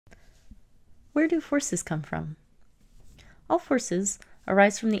Where do forces come from? All forces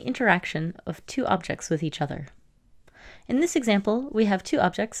arise from the interaction of two objects with each other. In this example, we have two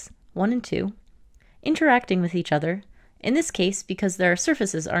objects, 1 and 2, interacting with each other, in this case because their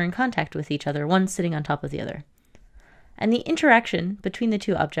surfaces are in contact with each other, one sitting on top of the other. And the interaction between the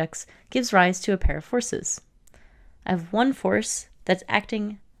two objects gives rise to a pair of forces. I have one force that's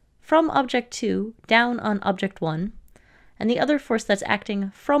acting from object 2 down on object 1, and the other force that's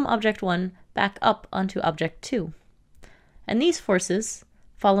acting from object 1 back up onto object 2. And these forces,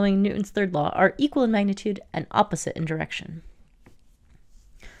 following Newton's third law, are equal in magnitude and opposite in direction.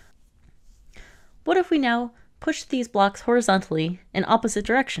 What if we now push these blocks horizontally in opposite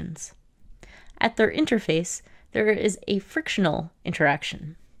directions? At their interface, there is a frictional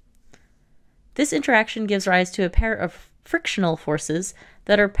interaction. This interaction gives rise to a pair of frictional forces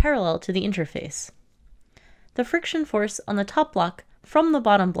that are parallel to the interface. The friction force on the top block from the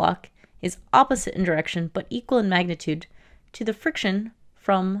bottom block is opposite in direction but equal in magnitude to the friction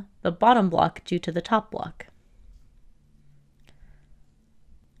from the bottom block due to the top block.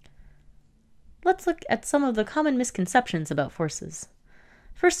 Let's look at some of the common misconceptions about forces.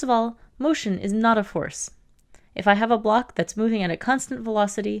 First of all, motion is not a force. If I have a block that's moving at a constant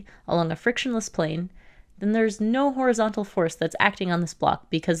velocity along a frictionless plane, then there's no horizontal force that's acting on this block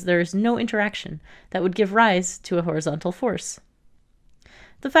because there's no interaction that would give rise to a horizontal force.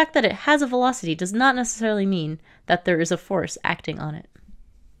 The fact that it has a velocity does not necessarily mean that there is a force acting on it.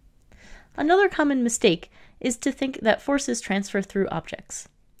 Another common mistake is to think that forces transfer through objects.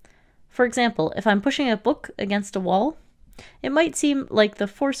 For example, if I'm pushing a book against a wall, it might seem like the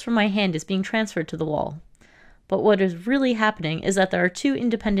force from my hand is being transferred to the wall. But what is really happening is that there are two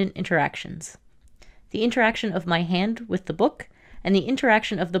independent interactions. The interaction of my hand with the book and the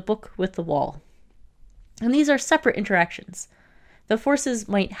interaction of the book with the wall. And these are separate interactions. The forces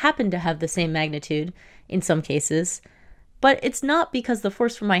might happen to have the same magnitude in some cases, but it's not because the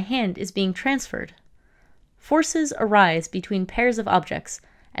force from my hand is being transferred. Forces arise between pairs of objects,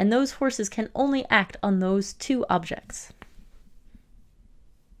 and those forces can only act on those two objects.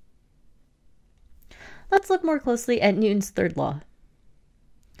 Let's look more closely at Newton's third law.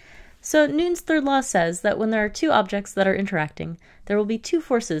 So Newton's third law says that when there are two objects that are interacting, there will be two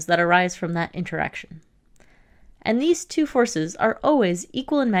forces that arise from that interaction. And these two forces are always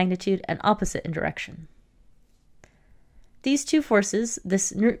equal in magnitude and opposite in direction. These two forces,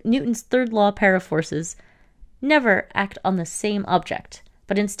 this Newton's third law pair of forces, never act on the same object,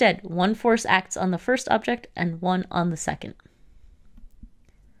 but instead one force acts on the first object and one on the second.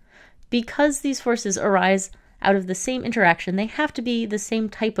 Because these forces arise out of the same interaction, they have to be the same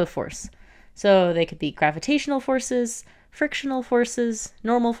type of force. So they could be gravitational forces, frictional forces,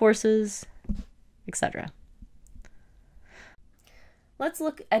 normal forces, etc. Let's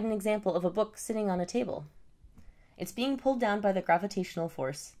look at an example of a book sitting on a table. It's being pulled down by the gravitational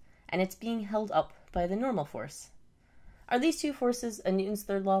force, and it's being held up by the normal force. Are these two forces a Newton's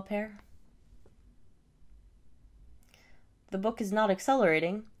third law pair? The book is not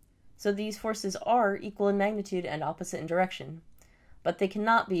accelerating, so these forces are equal in magnitude and opposite in direction, but they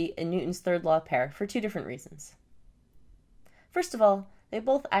cannot be a Newton's third law pair for two different reasons. First of all, they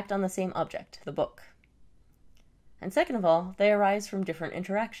both act on the same object, the book. And second of all, they arise from different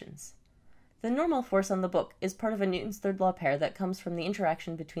interactions. The normal force on the book is part of a Newton's third law pair that comes from the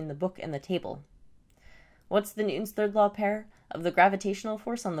interaction between the book and the table. What's the Newton's third law pair of the gravitational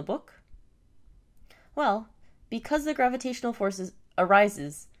force on the book? Well, because the gravitational force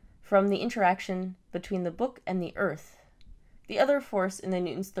arises from the interaction between the book and the Earth, the other force in the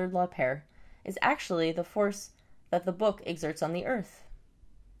Newton's third law pair is actually the force that the book exerts on the Earth.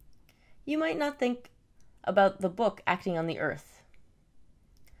 You might not think about the book acting on the Earth,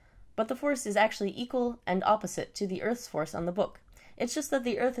 but the force is actually equal and opposite to the Earth's force on the book. It's just that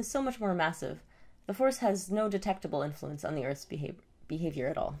the Earth is so much more massive, the force has no detectable influence on the Earth's behavior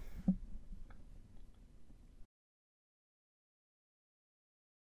at all.